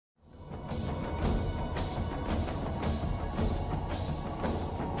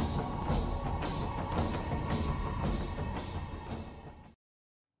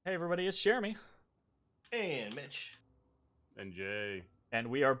Hey everybody, it's Jeremy. And Mitch. And Jay. And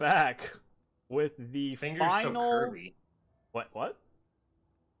we are back with the Fingers final... so curvy. What?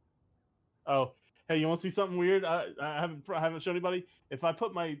 Oh, hey, you want to see something weird? I haven't shown anybody. If I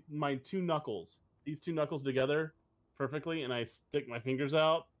put my two knuckles, these two knuckles together perfectly, and I stick my fingers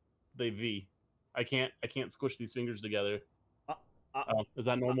out, they V. I can't squish these fingers together. Is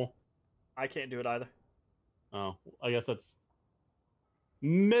that normal? I can't do it either. Oh, I guess that's...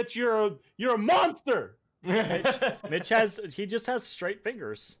 Mitch, you're a monster. Mitch just has straight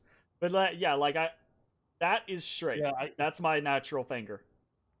fingers, but that is straight. Yeah, that's my natural finger.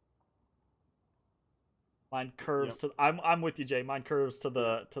 Mine curves to. I'm with you, Jay. Mine curves to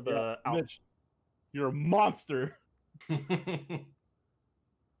the out. Mitch, you're a monster. I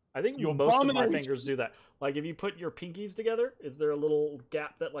think most of my fingers do that. Like if you put your pinkies together, is there a little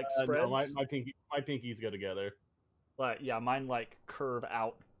gap that spreads? No, my pinkies go together. Yeah, mine curve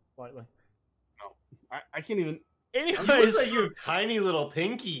out slightly. No, I can't even. Anyways, you tiny little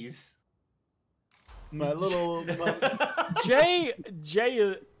pinkies. My little Jay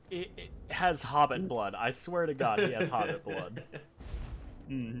has Hobbit blood. I swear to God, he has Hobbit blood.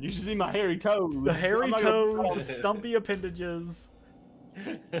 You should see my hairy toes. The hairy toes, the stumpy appendages.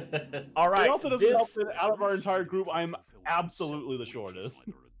 All right. It also doesn't help that out of our entire group, I'm absolutely the shortest.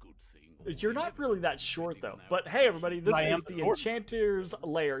 You're not really that short, though. But hey, everybody, this is the Enchanter's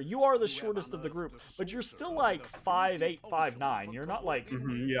Lair. You are the shortest of the group, but you're still 5'8", 5'9". You're not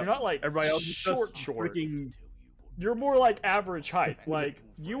you're not everybody else short. Freaking... You're more average height.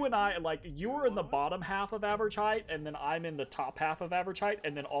 You and I, you are in the bottom half of average height, and then I'm in the top half of average height,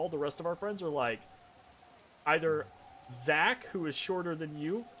 and then all the rest of our friends are either Zach, who is shorter than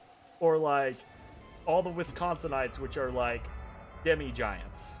you, or all the Wisconsinites, which are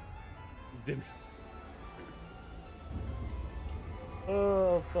demi-giants.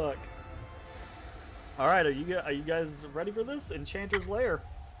 Oh fuck! All right, are you guys ready for this? Enchanter's Lair.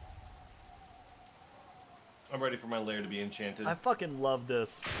 I'm ready for my lair to be enchanted. I fucking love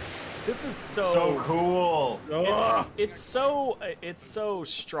this. This is so cool. It's so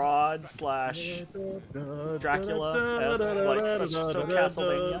Strahd / Dracula, so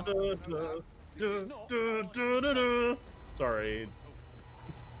Castlevania. Sorry,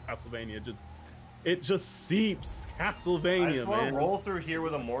 Castlevania it just seeps. Castlevania, I just want man. to roll through here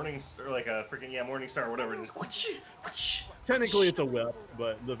with a morning star, a freaking morning star, or whatever it is. Technically, it's a whip,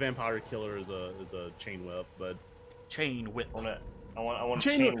 but the vampire killer is a chain whip. But chain whip. I want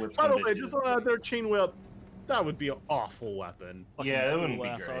chain whip. By the way, just their chain whip. That would be an awful weapon. Yeah, that wouldn't be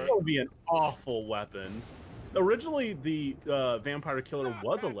great. That would be an awful weapon. Originally, the vampire killer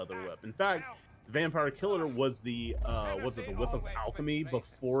was a leather whip. In fact, the vampire killer was the whip of alchemy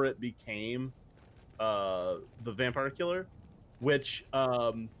before it became the vampire killer. Which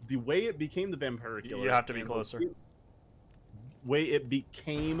the way it became the vampire killer, you have to be closer. Way it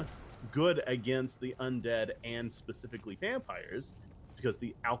became good against the undead and specifically vampires, because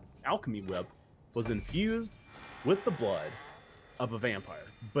the alchemy whip was infused with the blood of a vampire,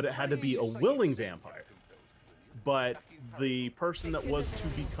 but it had to be a willing vampire. But the person that was to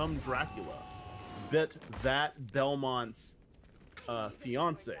become Dracula bit that Belmont's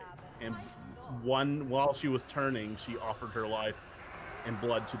fiance, and while she was turning, she offered her life and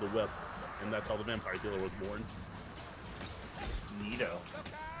blood to the whip, and that's how the vampire killer was born. Neato.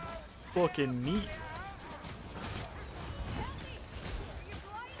 Fucking neat.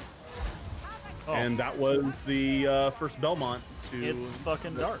 Oh. And that was the first Belmont to... It's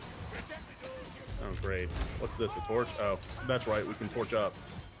fucking dark. Oh, great. What's this, a torch? Oh, that's right, we can torch up.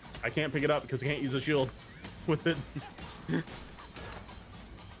 I can't pick it up because I can't use a shield with it.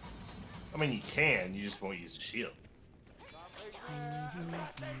 I mean, you can, you just won't use a shield.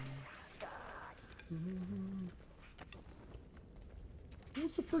 What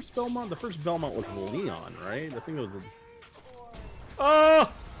was the first Belmont? The first Belmont was Leon, right? I think it was a...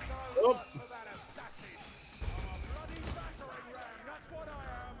 Oh! Oh!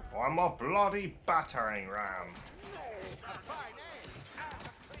 I'm a bloody battering ram.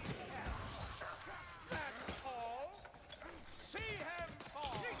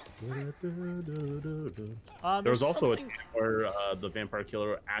 There was also a time where the vampire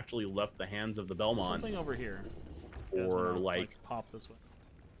killer actually left the hands of the Belmonts. Something over here. For pop this way.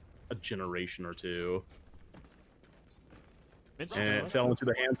 A generation or two. Mitch, and it fell into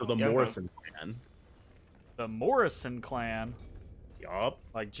the hands of the Morrison clan. The Morrison clan? Yup.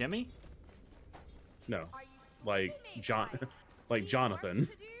 Like Jimmy? No. Like Jonathan.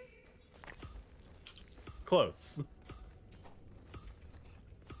 Close.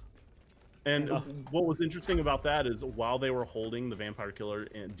 And what was interesting about that is while they were holding the vampire killer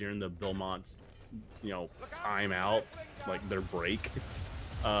during the Belmont's, time out, like their break,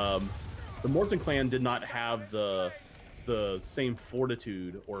 the Morton clan did not have the same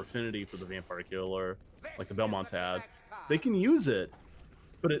fortitude or affinity for the vampire killer like the Belmonts had. They can use it,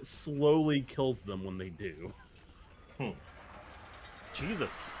 but it slowly kills them when they do.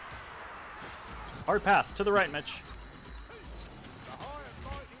 Jesus. Hard pass to the right, Mitch.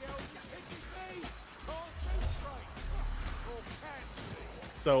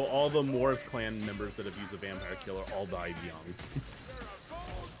 So all the Morris clan members that have used the vampire killer all died young.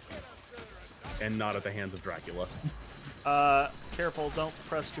 And not at the hands of Dracula. Careful, don't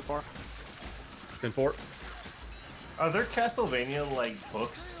press too far. 10-4. Are there Castlevania like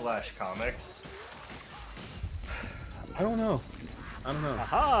books / comics? I don't know.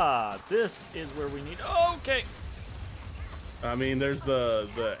 Aha! This is where we need. Okay. I mean, there's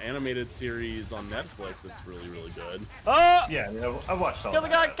the animated series on Netflix that's really, really good. Oh! Yeah, I watched all Kill the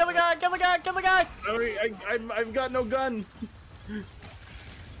guy! that. Kill the guy! Kill the guy! Kill the guy! I've got no gun.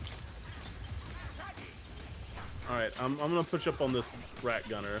 All right, I'm gonna push up on this rat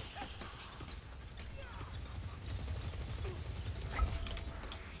gunner.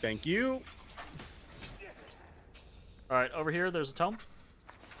 Thank you. All right, over here, there's a tome.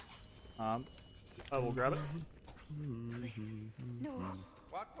 We'll grab it. Please, no.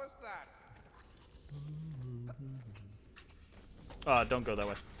 What was that? Don't go that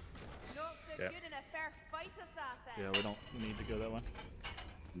way. Not so Yeah. good in a fair fight, assassin. Yeah, we don't need to go that way.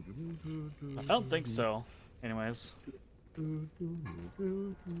 I don't think so. Anyways.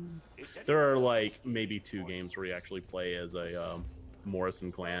 There are like maybe 2 games where you actually play as a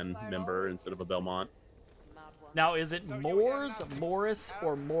Morrison clan member instead of a Belmont. Now, is it Morris,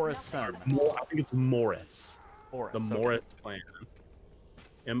 or Morrison? I think it's Morris. Morris. The Okay. Morris clan.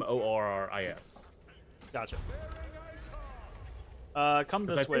 Morris. Gotcha. Come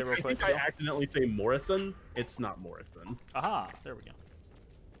this way real I quick. think I accidentally say Morrison. It's not Morrison. Aha, there we go.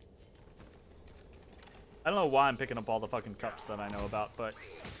 I don't know why I'm picking up all the fucking cups that I know about, but,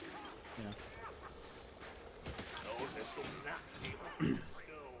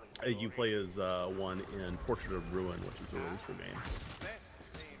 You play as one in Portrait of Ruin, which is a really cool game.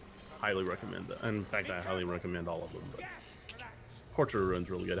 Highly recommend that. In fact, I highly recommend all of them. But Portrait of Ruin's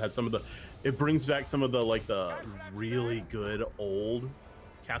really good. It had some of the. It brings back some of the the really good old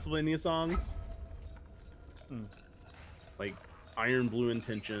Castlevania songs, like Iron Blue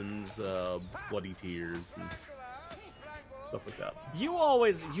Intentions, Bloody Tears, and stuff like that. You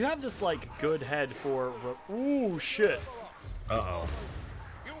have this, good head for, ooh, shit. Uh-oh.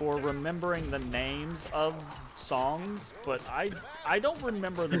 For remembering the names of songs, but I don't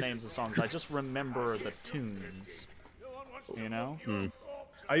remember the names of songs. I just remember the tunes. You know?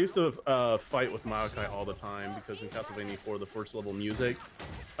 I used to fight with Maokai all the time because in Castlevania 4, the first level music,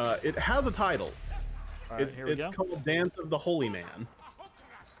 it has a title. All right, here we go. It's called Dance of the Holy Man.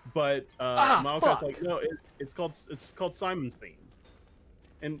 But Maokai's fuck. like, no, it's called Simon's Theme.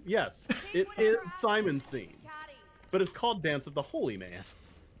 And yes, it is Simon's theme, but it's called Dance of the Holy Man.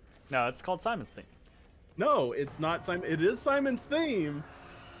 No, it's called Simon's Theme. No, it's not Simon. It is Simon's theme.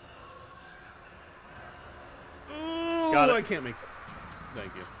 Ooh, Got it. I can't make it.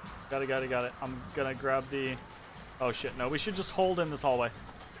 Thank you. Got it. I'm gonna grab the... Oh shit, no, we should just hold in this hallway.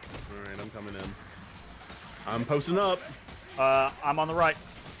 Alright, I'm coming in. I'm posting up. I'm on the right.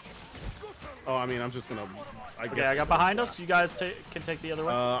 Oh, I mean, I'm just gonna... Okay, I got behind us. You guys can take the other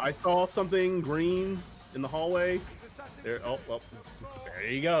way. I saw something green in the hallway. There, oh, there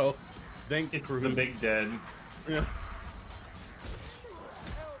you go. Thanks, It's Cruz. the big dead. Yeah.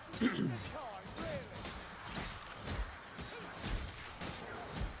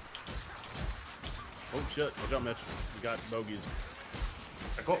 Oh shit! Watch out, Mitch. You got bogeys.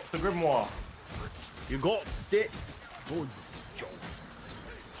 I got the grimoire. You got stick. Good job.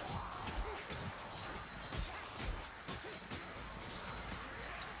 There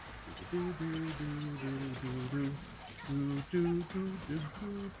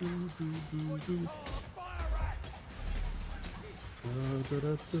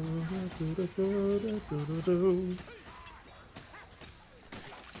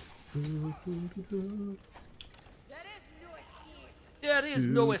no escape. There is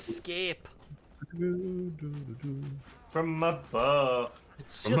no escape. From above.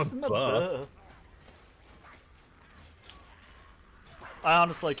 It's From just above. above. I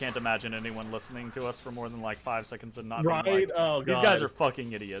honestly can't imagine anyone listening to us for more than like 5 seconds and not being Right? like, Oh god. these guys are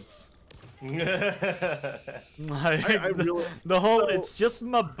fucking idiots. Like, I really. the whole so- it's just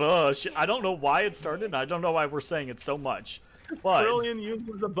my bush. I don't know why it started. And I don't know why we're saying it so much. What? Trillion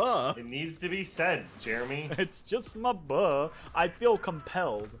uses a buff. It needs to be said, Jeremy. It's just my buh. I feel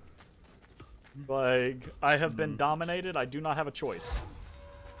compelled. Like, I have been dominated. I do not have a choice.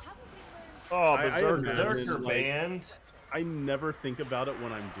 Oh, Berserker. Berserker like, band. I never think about it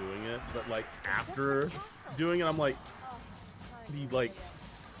when I'm doing it, but like after doing it, I'm like, be like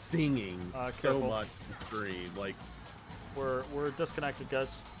singing so careful. much in the stream. Like, We're disconnected,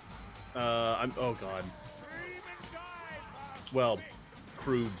 guys. oh god. Well,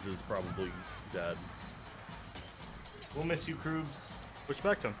 Krubs is probably dead. We'll miss you, Krubs.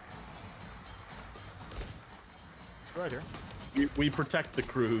 Respect him. Right here. We protect the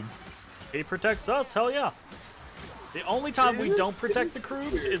Krubs. He protects us. Hell yeah. The only time we don't protect the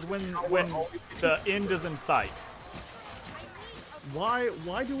Krubs is when the end is in sight. Why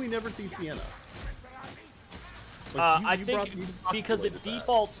do we never see Sienna? I think because it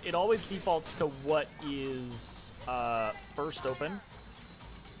defaults. It always defaults to what is first open.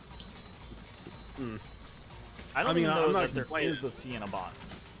 I don't even know I'm not that there complaining. is a Sienna bot.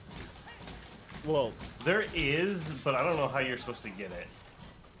 Well, There is, but I don't know how you're supposed to get it.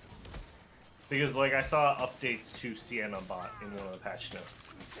 Because, like, I saw updates to Sienna bot in one of the patch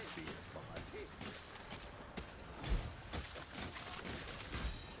notes.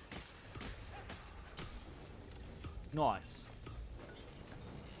 Nice.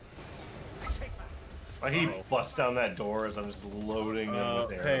 He busts down that door as I'm just loading him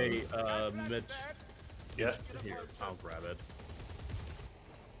with arrows. hey, Mitch, Yeah. here, I'll grab it.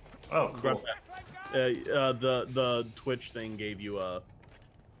 Oh, Grab cool. that. The Twitch thing gave you a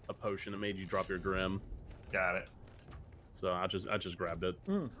potion. It made you drop your Grim. Got it. So I just grabbed it.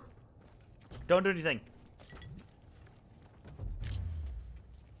 Don't do anything.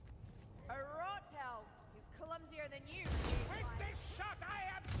 A Rotel is clumsier than you. With this shot, I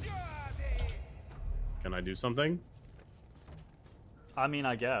abjure thee! Can I do something? I mean,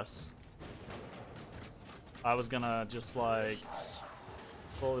 I guess. I was gonna just like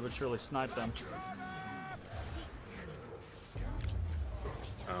slowly but surely snipe them.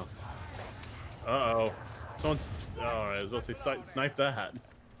 Oh. Uh-oh. Someone's... Oh, I was supposed to say snipe that.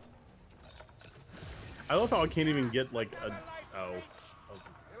 I love how I can't even get, like, a... Oh.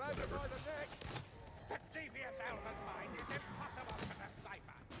 Whatever. That devious elven mind is impossible to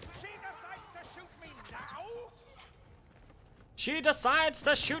decipher. She decides to shoot me now? She decides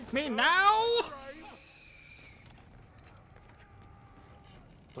to shoot me now.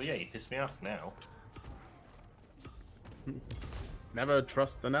 Well, yeah, you pissed me off now. Never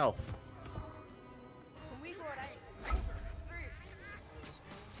trust an elf. Can we go right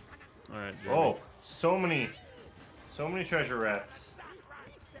through? Alright, Oh, so many treasure rats.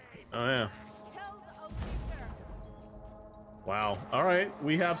 Oh, yeah. Kill the Oathkeeper. Wow. Alright,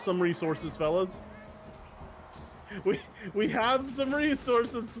 we have some resources, fellas. We have some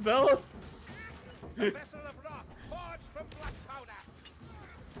resources, fellas. Vessel of rock, forged from black powder.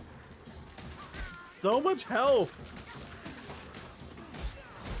 So much health.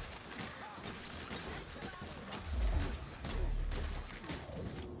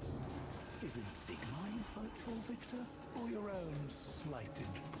 Is it Siegmund hopeful, Victor, or your own slighted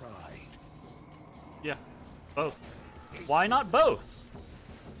pride? Yeah, both. Why not both?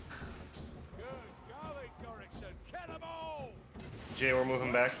 Good golly, Gorrickson, kill 'em all! Jay, we're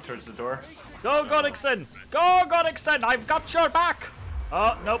moving back towards the door. Go, Godixon! Go, Godixon! I've got your back!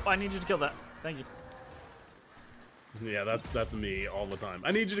 Oh, nope, I need you to kill that. Thank you. Yeah, that's me all the time.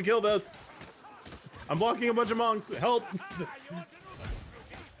 I need you to kill this. I'm blocking a bunch of monks. Help!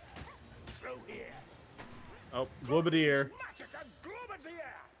 Oh, Globadier.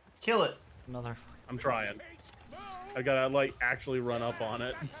 Kill it. Another. I'm trying. I gotta like actually run up on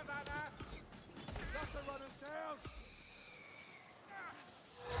it.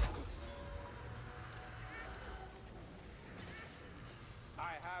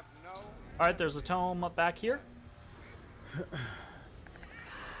 I have no Alright, there's a tome up back here.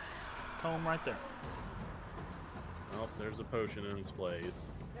 Tome right there. Oh, there's a potion in its place.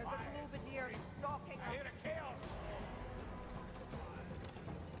 There's a Globadier stalking us.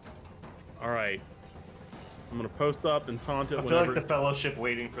 All right. I'm gonna post up and taunt it I feel whenever. like the Fellowship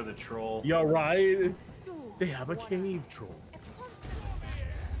waiting for the troll. Yeah, right. So, They have a cave troll.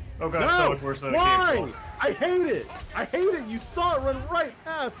 Oh god, No! so much worse than a cave Why? troll. I hate it. I hate it. You saw it run right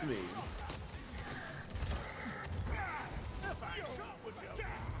past me.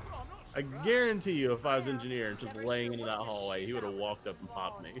 I guarantee you, if I was engineer and just laying into that hallway, he would have walked up and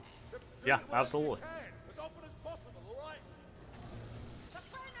popped me. Yeah, absolutely. as often as possible, all right?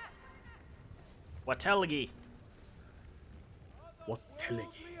 Watelgi. What telling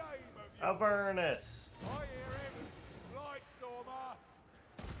Avernus. I hear him. Lights,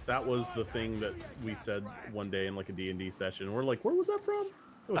 that was the thing that we said one day in like a D&D session. We're like, where was that from?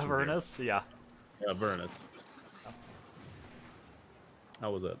 It was from here. Avernus, yeah. Yeah, Avernus.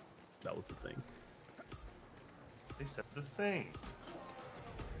 How was it? That was the thing. They said the thing.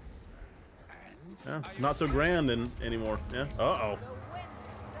 Yeah, not so grand anymore. Yeah. Uh-oh. The wind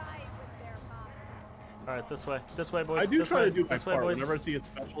died with their master. All right, this way. This way, boys. I do this try way. to do my this way, part. boys. Whenever I see a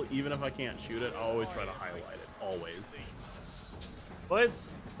special, even if I can't shoot it, I always try to highlight it. Always. Boys,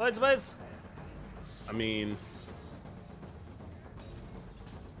 boys, boys. I mean,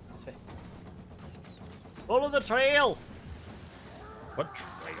 This way. Follow the trail. what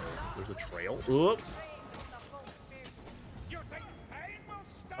trail? There's a trail? Oop. You think pain will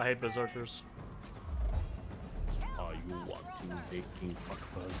stop? I hate berserkers. Oh, you want to make me fuck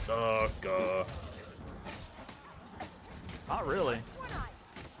Berserker? Not really.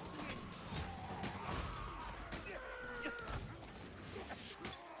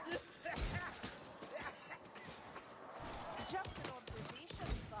 Just an observation,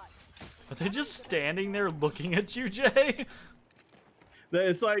 but Are they just standing there looking at you, Jay?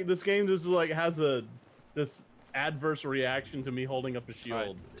 It's like this game just like has this adverse reaction to me holding up a All right,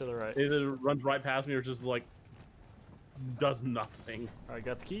 shield. to the right. It either runs right past me or just like does nothing. All right,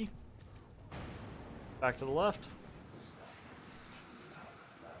 got the key. Back to the left.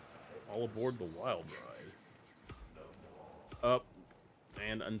 All aboard the Wild Ride. Up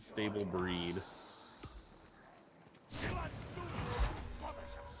and unstable breed. I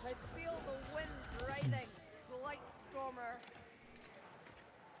feel the winds riding. Blightstormer.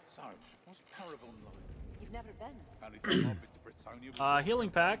 So, what's Paragon like? You've never been. Anything I've been to Britannia? Healing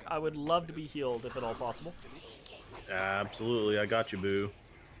pack. I would love to be healed if at all possible. Absolutely, I got you, boo.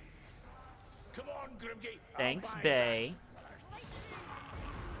 Come on, Grimgate. Thanks, Bay.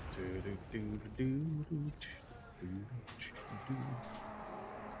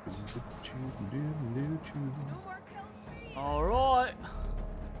 No more kills for you. All right.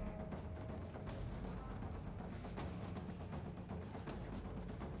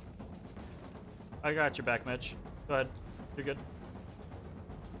 I got your back, Mitch. Go ahead. You're good.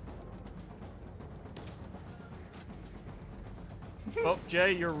 Oh,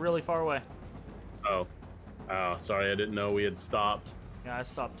 Jay, you're really far away. Oh. Oh, sorry, I didn't know we had stopped. Yeah, I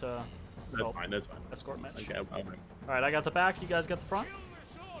stopped to That's fine, that's fine. escort Mitch. Okay, All right, I got the back. You guys got the front.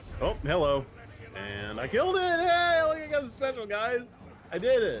 Oh, hello. And I killed it! Hey, look, I got the special, guys! I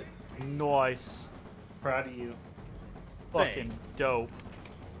did it! Nice. Proud of you. Fucking Thanks. dope.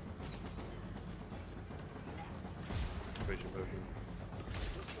 Potion, potion.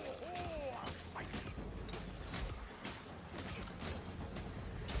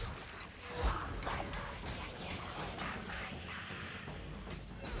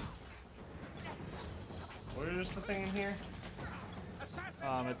 Where's the thing in here? It's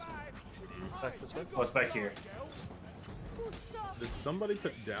back this way. Oh, it's back here. Did somebody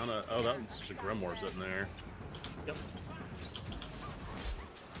put down a... Oh, that was just a grimoire sitting there. Yep.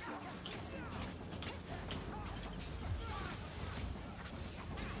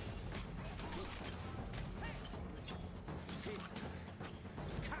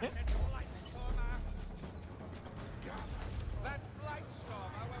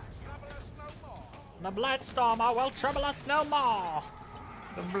 The Blightstormer will trouble us no more.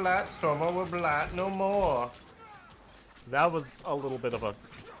 The Blightstormer will blight no more. That was a little bit of a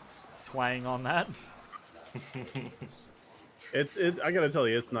twang on that. I gotta tell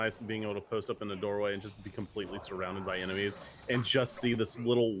you, it's nice being able to post up in the doorway and just be completely surrounded by enemies and just see this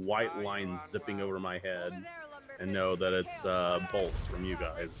little white line zipping over my head Over there, lumberfish. and know that it's bolts from you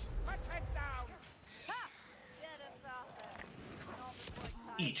guys. Ha! Get us off it. Not before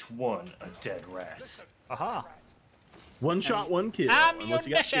time. Each one a dead rat. Aha. One shot, one kill. Unless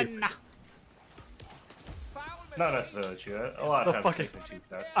you got two. Ammunition. Not necessarily true. A lot of The times fucking- taking 2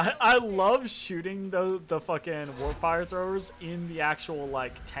 shots. I love shooting the fucking warp fire throwers in the actual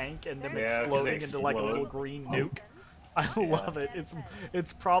like tank and them Yeah, 'cause they exploding into like a little explode. green nuke. I love it.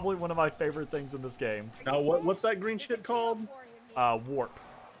 It's probably one of my favorite things in this game. Now, what's that green shit called? Warp.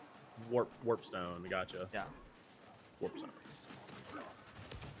 Warpstone. Gotcha. Yeah. Warpstone.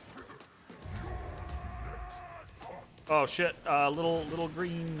 Oh shit. Little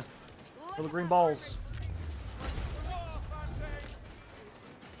green balls.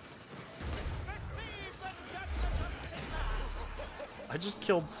 I just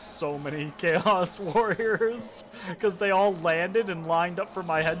killed so many Chaos Warriors because they all landed and lined up for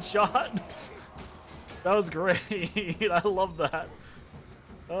my headshot. That was great. I love that.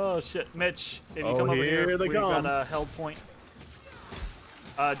 Oh shit, Mitch, if you Oh, come over here here, they we've got come. a held point.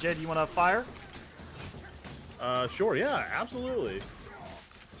 Jay, do you want to fire? Sure, yeah, absolutely.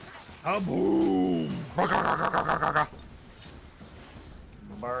 Kaboom!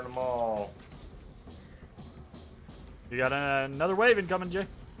 Burn them all. You got another wave incoming, Jay.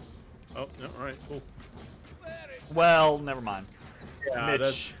 Oh, yeah, all right, cool. Well, never mind. Yeah,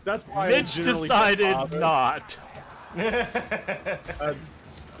 Mitch. that's why I Mitch generally decided don't bother. not.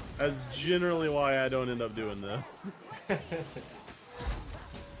 That's generally why I don't end up doing this.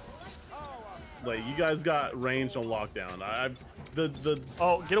 Like, you guys got ranged on lockdown.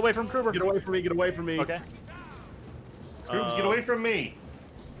 Oh, get away from Kruber. Get away from me, get away from me. Okay. Kroobs, get away from me.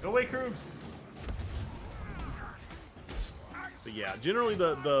 Go away, Kroobs. But yeah, generally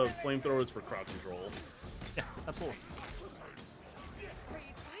the flamethrower is for crowd control. Yeah, absolutely. Pretty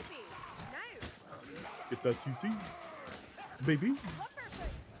sleepy. Now, Get that CC, baby. Lumberfoot,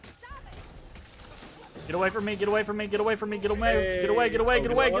 stop it. Get away from me, get away from me, get away from me, get away, Hey. get away, get away, Oh,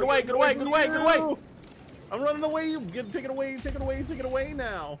 get away, get away, get away, get away, get away. I'm running away. Take it away. Take it away. Take it away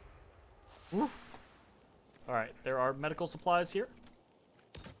now. All right, there are medical supplies here.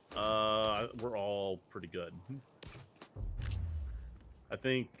 We're all pretty good. I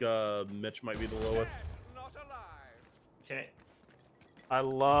think Mitch might be the lowest. Not alive. Okay. I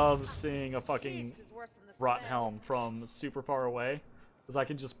love seeing a fucking Taste is worse than the rot smell. helm from super far away. Because I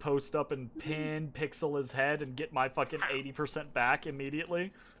can just post up and pin pixel his head and get my fucking 80% back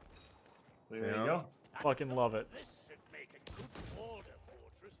immediately. There you Yeah. go. Fucking love it. This should make a good border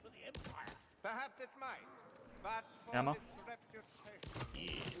fortress for the Empire. Perhaps it might, but for Ammo? its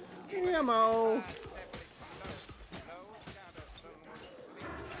reputation, Ammo. no Gatherson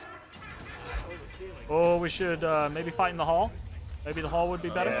Oh, we should maybe fight in the hall. Maybe the hall would be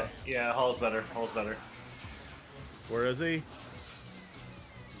better. Yeah, Hall's better. Hall's better. Where is he?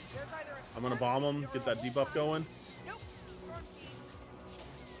 There's either a I'm gonna bomb him. Get that debuff going. Nope. Storm team.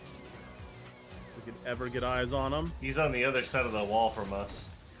 We could ever get eyes on him. He's on the other side of the wall from us.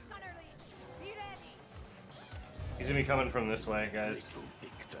 Gunnerly, be ready. He's gonna be coming from this way, guys.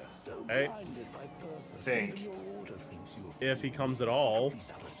 Victor, so Hey. blinded by purpose, Think. even your order thinks you have If he comes at all. these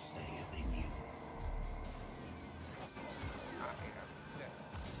others say if they knew.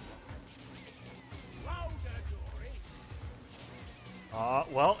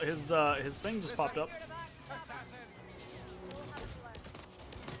 Well, his thing just popped up. Get it back. assassin. We'll have a select.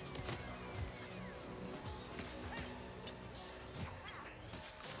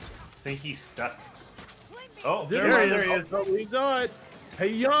 Think he's stuck. Flame beam. Oh, There there he he is. is. Oh, we saw it. Hey,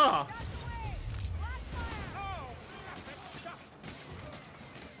 ya!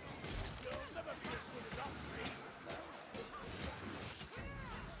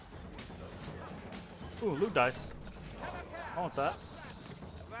 Ooh, loot dice. I want that.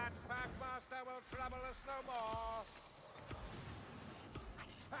 That Packmaster will trouble us no more.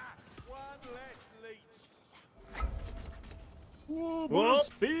 Ha! One less leech. Whoa, Whoa. boost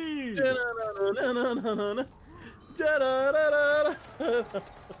speed.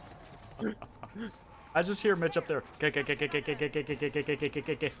 I just hear Mitch up there.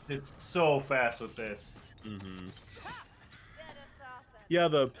 It's so fast with this. Mm-hmm. Dead assassin. Yeah,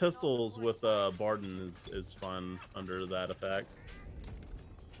 the pistols with Barden is fun under that effect.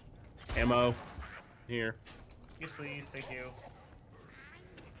 Ammo. Here. Yes, please. Thank you.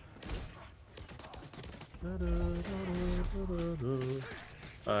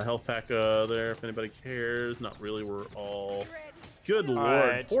 Health pack there if anybody cares. Not really, we're all... Ready. Good All lord.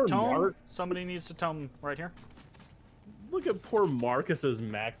 right, Poor tome. Mark. Somebody needs to tome right here. Look at poor Marcus's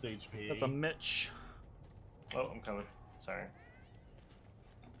max HP. That's a Mitch. Oh, I'm coming. Sorry.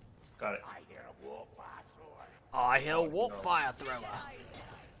 Got it. I hear a war fire sword. I hear warp fire thrower.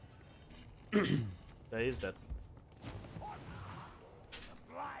 Yeah, he's dead.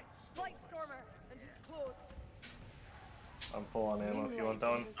 Light stormer, and his clothes. I'm full on ammo if you want that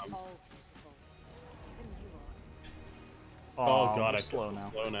one. Oh god, we're I slow feel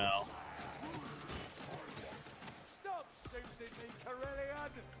now. Slow now. Stop shooting me,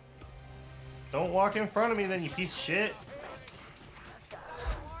 Carillion! Don't walk in front of me then, you piece of shit.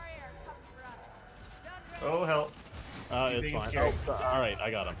 Warrior comes for us. Done ready. Oh, help. It's think fine. it's Oh, all right, I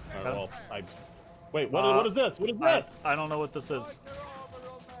got him. All right, Okay. well, wait. What is this? What is this? I don't know what this is.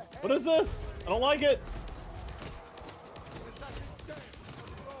 What is this? I don't like it.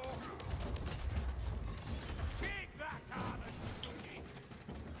 Take that, armored stoogie!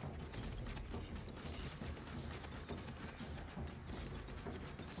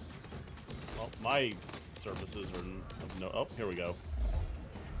 Well, my services are no. Oh, here we go.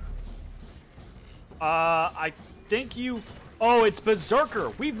 I think you... Oh, it's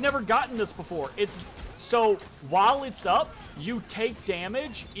Berserker. We've never gotten this before. It's... So, while it's up, you take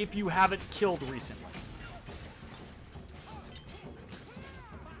damage if you haven't killed recently.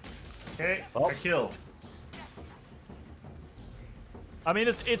 Okay, Oh. I kill. I mean,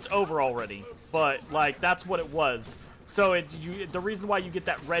 it's over already, but like that's what it was. So the reason why you get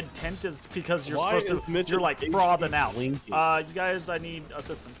that red tint is because you're Why supposed is to Mitch's you're like HP frothing out. blinking? You guys, I need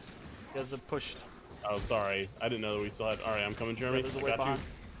assistance. You guys have pushed. Oh, sorry. I didn't know that we still had. All right, I'm coming, Jeremy. There's a I way got behind.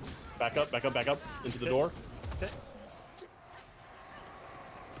 you. Back up, back up, back up into the door. Okay.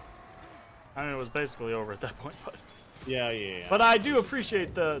 I mean, it was basically over at that point, but. Yeah. But I do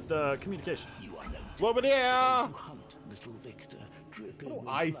appreciate the communication. You are no Whoa, yeah. you hunt, little Victor, dripping Why do with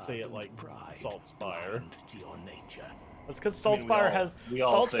I blood say it and like pride, Saltspire? blind to your nature. That's because I mean, Saltspire we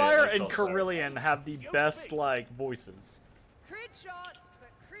all say it like and Saltspire. Carillion have the best like voices. Crude shot, but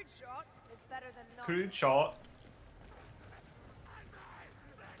crude shot is better than none. Crude shot.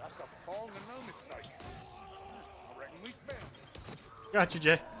 That's a pong and no mistake. I reckon we found it. Got you,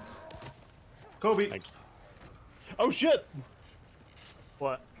 Jay. Kobe. Oh shit!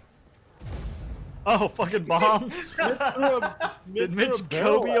 What? Oh, fucking bomb! Did Mitch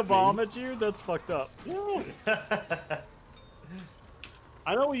Kobe a bomb at you? That's fucked up.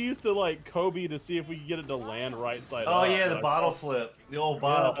 I know we used to like Kobe to see if we could get it to land right side up. Oh yeah, the but I bottle thought- flip. The old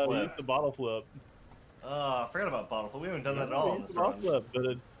bottle Yeah, we flip. used the bottle flip. Oh, I forgot about bottle flip. We haven't done that at We all in used this the bottle run. flip,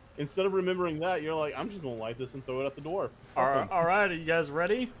 but instead of remembering that, you're like, I'm just gonna light this and throw it at the door. Fuck 'em. All right, are you guys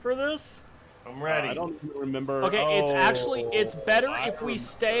ready for this? I'm ready. I don't even remember. Okay, it's better I if we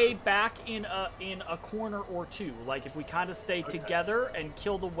stay back in a corner or two. Like if we kind of stay together and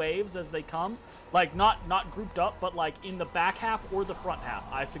kill the waves as they come. Like not grouped up, but like in the back half or the front half.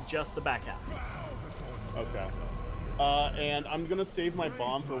 I suggest the back half. Okay. And I'm gonna save my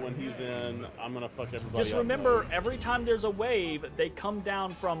bomb for when he's in. I'm gonna fuck everybody Just up remember, mode. every time there's a wave, they come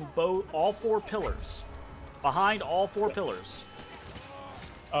down from all four pillars. Behind all four pillars.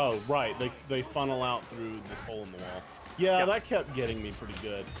 Oh, right. They funnel out through this hole in the wall. Yeah, Yep. that kept getting me pretty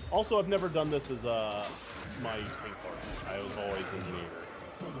good. Also, I've never done this as my tank partner. I was always engineer.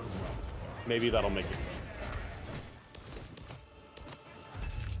 Maybe that'll make it sense.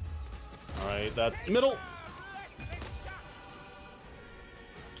 All right, that's middle.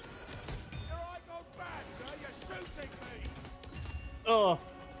 Your eye goes bad, sir. You're shooting me. Oh.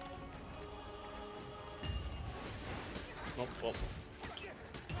 Oh, well.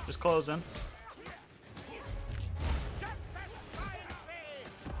 Just close in.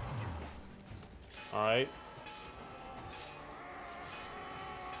 All right.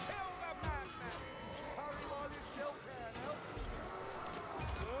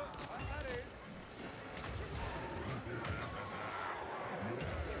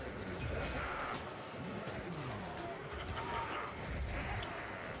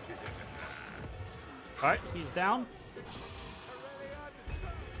 All right, he's down.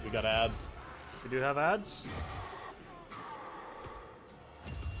 We got ads. We do have ads.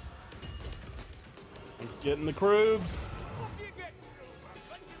 I'm getting the Krubs.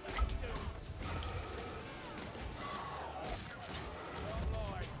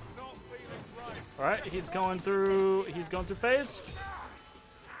 All right, he's going through phase.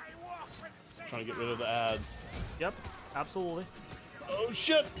 Trying to get rid of the ads. Yep, absolutely. Oh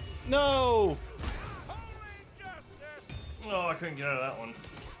shit! No! Oh, I couldn't get out of that one.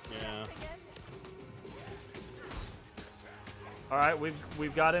 Yeah. All right,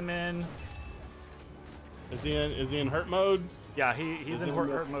 we've got him in. Is he in hurt mode? Yeah, he's in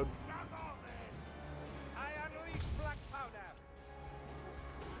hurt mode. I unleash black powder.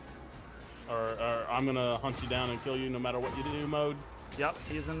 Or I'm gonna hunt you down and kill you no matter what you do mode? Yep,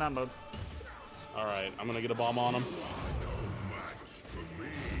 he's in that mode. Alright, I'm gonna get a bomb on him.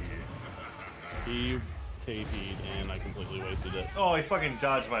 He TP'd and I completely wasted it. Oh, he fucking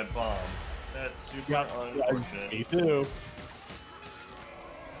dodged my bomb. That's super unfortunate. Me too.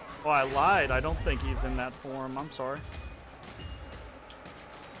 Oh, I lied. I don't think he's in that form. I'm sorry.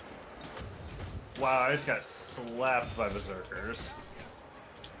 Wow, I just got slapped by berserkers.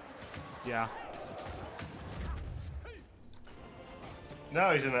 Yeah.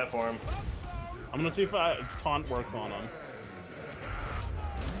 Now he's in that form. I'm gonna see if taunt works on him.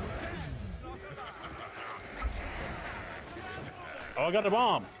 Oh, I got a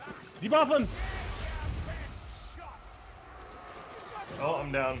bomb. Debuffing! Oh,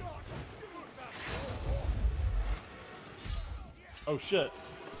 I'm down. Oh shit.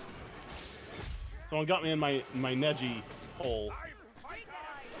 Someone got me in my Neji hole.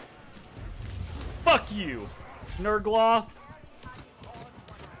 Fuck you, Nurgloth.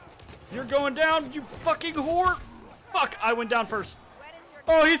 You're going down, you fucking whore. Fuck, I went down first.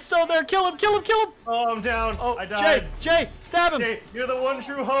 Oh, he's still there. Kill him, kill him, kill him. Oh, I'm down. Oh, I died. Jay, stab him. Jay, you're the one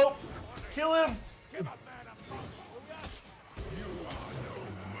true hope. Kill him.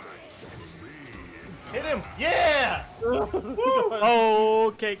 Hit him! Yeah!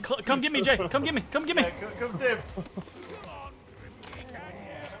 Okay, come get me, Jay. Come get me. Come get me. Yeah, come Tim.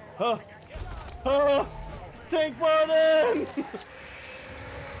 Tank burning!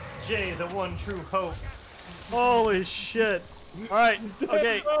 Jay, the one true hope. Holy shit. All right.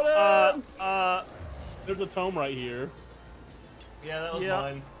 Okay. There's a tome right here. Yeah, that was Yeah.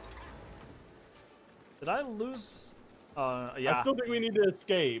 mine. Did I lose? Yeah. I still think we need to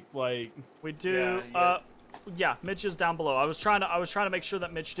escape. Like, We do. Yeah, Mitch is down below. I was trying to make sure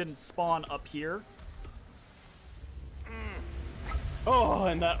that Mitch didn't spawn up here. oh,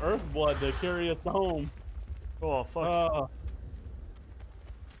 and that earth blood to carry us home. Oh fuck.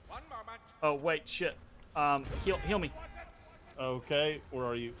 One moment. Oh wait, shit. Heal me, Okay, where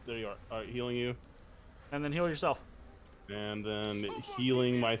are you? There you are. All right, healing you, and then heal yourself. and then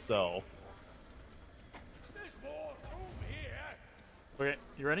healing myself. There's more room here. Okay,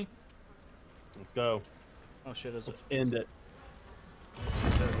 you ready? Let's go. Oh shit, is it? Let's end it.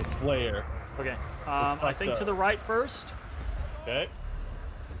 Let's flare. Okay. I think to the right first. Okay.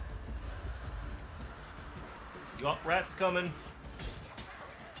 You got rats coming.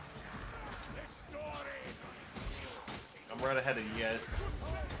 I'm right ahead of you guys.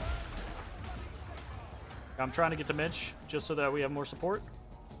 I'm trying to get to Mitch just so that we have more support.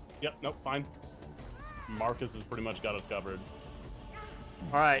 Yep. Nope. Fine. Marcus has pretty much got us covered.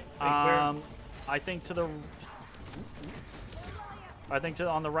 All right. where? I think to the. I think to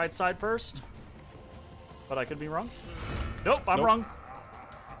on the right side first. But I could be wrong. Nope, I'm Nope. wrong.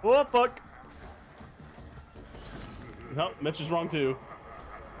 Oh fuck. No, Mitch is wrong too.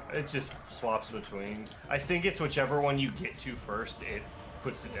 It just swaps between. I think it's whichever one you get to first, it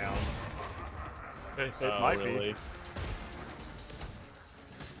puts it down. It Oh, might really? be.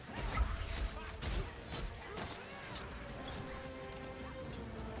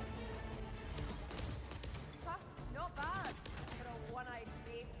 Huh, not bad for a one-eyed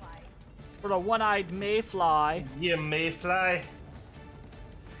mayfly. For the one-eyed mayfly. Yeah, mayfly.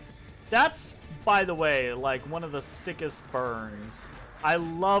 That's, by the way, like one of the sickest burns. I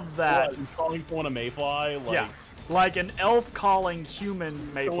love that. What, you calling someone a mayfly? Like, Yeah, like an elf calling humans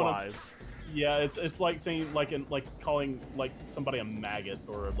Someone- mayflies. Yeah, it's like saying like calling like somebody a maggot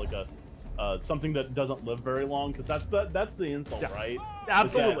or like a something that doesn't live very long, because that's the insult, Yeah. right?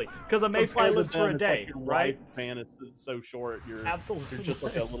 Absolutely, because a mayfly Compared to lives for them, a it's day, like your right? lifespan is so short. You're Absolutely. You're just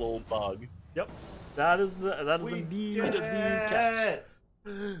like a little bug. Yep, that is We indeed did the catch.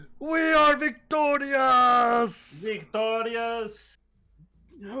 it! We are victorious. Victorious!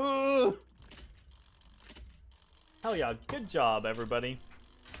 Hell yeah, good job, everybody.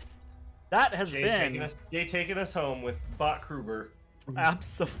 That has been Jay taking us home with Bot Kruber.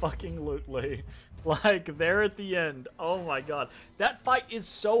 abso-fucking-lutely. Like, there at the end. Oh my god. That fight is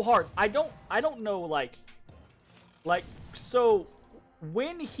so hard. I don't know, like, so,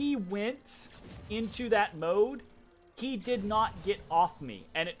 when he went into that mode, he did not get off me.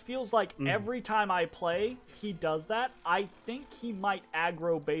 And it feels like every time I play, he does that. I think he might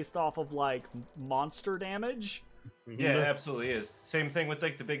aggro based off of, like, monster damage. Yeah, it absolutely is. Same thing with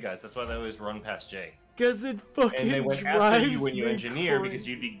like the big guys. That's why they always run past Jay. Because it fucking And they went after drives you when you me engineer crazy. because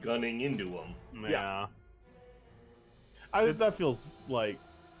you'd be gunning into them. Yeah. It's- That feels like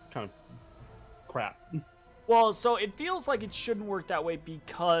kind of crap. Well, so it feels like it shouldn't work that way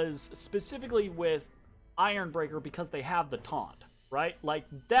because, specifically with Ironbreaker, because they have the taunt, right? Like,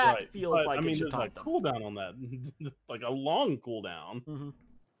 that Right. feels But, like I mean, it should there's a taunt them. cooldown on that, like a long cooldown. Mhm.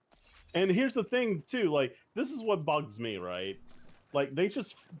 And here's the thing too, like this is what bugs me, right? Like they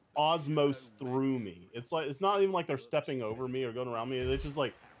just osmose through me. It's like it's not even like they're stepping over me or going around me. They just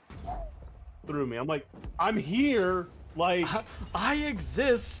like through me. I'm like, I'm here. Like I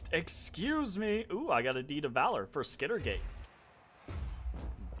exist. Excuse me. Ooh, I got a deed of valor for Skittergate.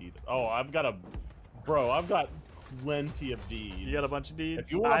 oh, I've got plenty of deeds. You got a bunch of deeds.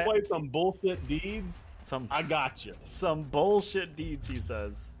 If you want to play some bullshit deeds, I got you. Some bullshit deeds, he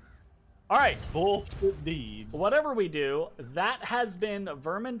says. All right. Bullshit deeds. Whatever we do, that has been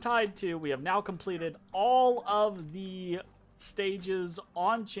Vermintide 2. We have now completed all of the stages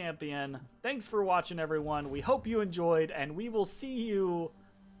on Champion. Thanks for watching, everyone. We hope you enjoyed, and we will see you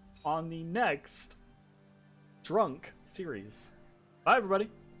on the next Drunk series. Bye, everybody.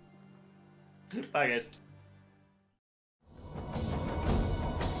 Bye, guys.